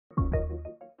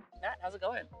How's it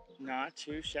going? Not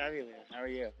too shabby, Leah. How are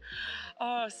you?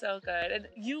 Oh, so good. And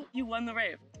you won the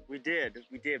rave. We did.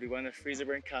 We won the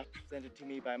Freezerburn Cup, presented to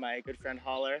me by my good friend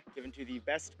Holler, given to the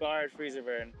best bar at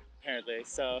Freezerburn, apparently.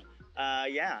 So,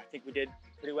 yeah, I think we did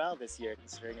pretty well this year,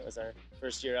 considering it was our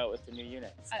first year out with the new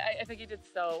units. I think you did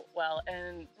so well.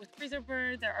 And with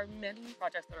Freezerburn, there are many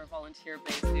projects that are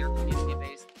volunteer-based, they are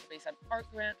community-based, based on art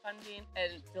grant funding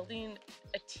and building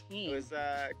a team. It was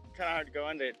kind of hard to go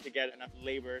on to get enough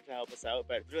labor to help us out,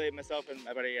 but really myself and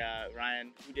my buddy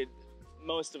Ryan, who did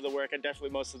most of the work and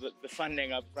definitely most of the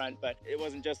funding up front, but it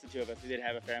wasn't just the two of us. We did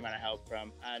have a fair amount of help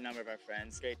from a number of our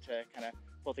friends. Great to kind of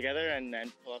pull together and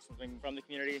pull off something from the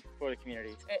community for the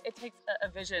community. It takes a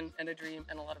vision and a dream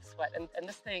and a lot of sweat. And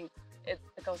this thing, it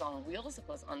goes on wheels, it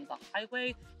goes on the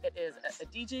highway, it is a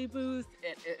DJ booth,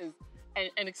 it is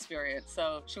an experience.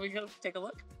 So should we go take a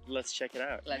look? Let's check it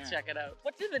out. Let's check it out.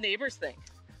 What did the neighbors think?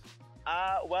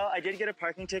 Well, I did get a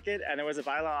parking ticket, and there was a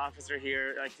bylaw officer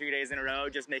here like 3 days in a row,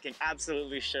 just making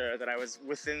absolutely sure that I was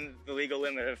within the legal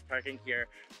limit of parking here.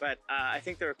 But I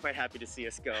think they were quite happy to see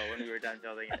us go when we were done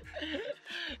building it.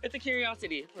 It's a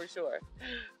curiosity for sure.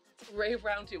 Rave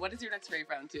round 2. What is your next rave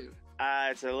round 2?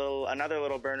 It's another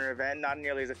little burner event, not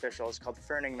nearly as official. It's called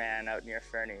Ferning Man out near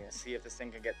Fernie. See if this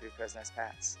thing can get through Prisoner's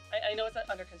Pass. I know it's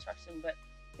under construction, but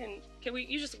can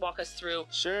you just walk us through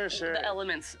Sure. the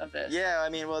elements of this? Yeah, I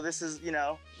mean, well, this is, you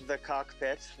know, the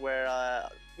cockpit where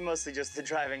mostly just the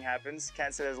driving happens.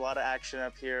 Can't say there's a lot of action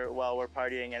up here while we're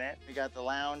partying in it. We got the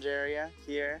lounge area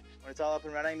here. When it's all up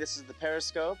and running, this is the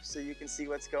periscope, so you can see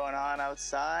what's going on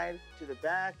outside. To the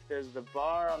back, there's the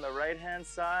bar on the right-hand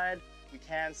side. We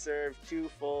can serve 2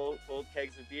 full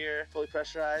kegs of beer, fully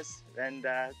pressurized, and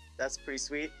that's pretty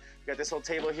sweet. We got this whole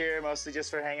table here, mostly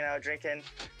just for hanging out, drinking.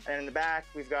 And in the back,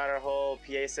 we've got our whole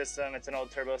PA system. It's an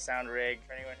old turbo sound rig.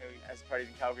 For anyone who has partied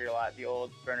in Calgary a lot, the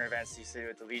old burner events used to do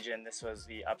at the Legion, this was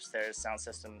the upstairs sound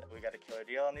system. We got a killer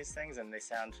deal on these things, and they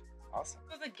sound awesome.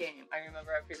 It was a game, I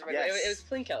remember at Freezerburn. Yes. It was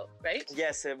Plinko, right?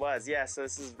 Yes, it was. Yeah, so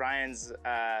this is Ryan's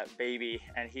baby,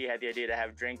 and he had the idea to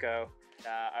have Drinko.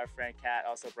 Our friend Kat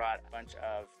also brought a bunch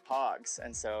of pogs,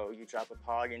 and so you drop a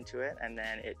pog into it and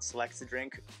then it selects a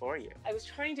drink for you. I was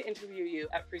trying to interview you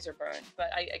at Freezerburn,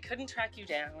 but I couldn't track you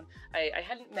down. I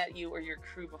hadn't met you or your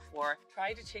crew before.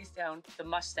 Tried to chase down the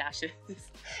moustaches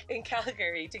in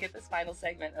Calgary to get this final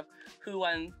segment of who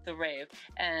won the rave.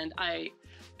 And I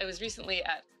was recently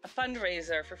at a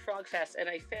fundraiser for Frog Fest, and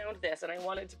I found this and I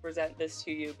wanted to present this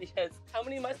to you because how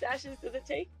many moustaches does it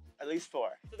take? At least 4.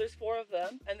 So there's 4 of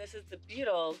them, and this is the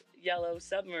Beetle Yellow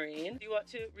Submarine. Do you want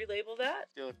to relabel that?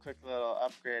 Do a quick little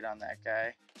upgrade on that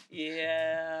guy.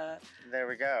 Yeah. There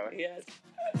we go. Yes.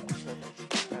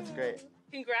 Perfect. That's great.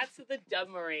 Congrats to the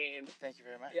Dubmarine. Thank you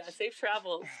very much. Yeah, safe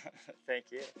travels. Thank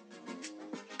you.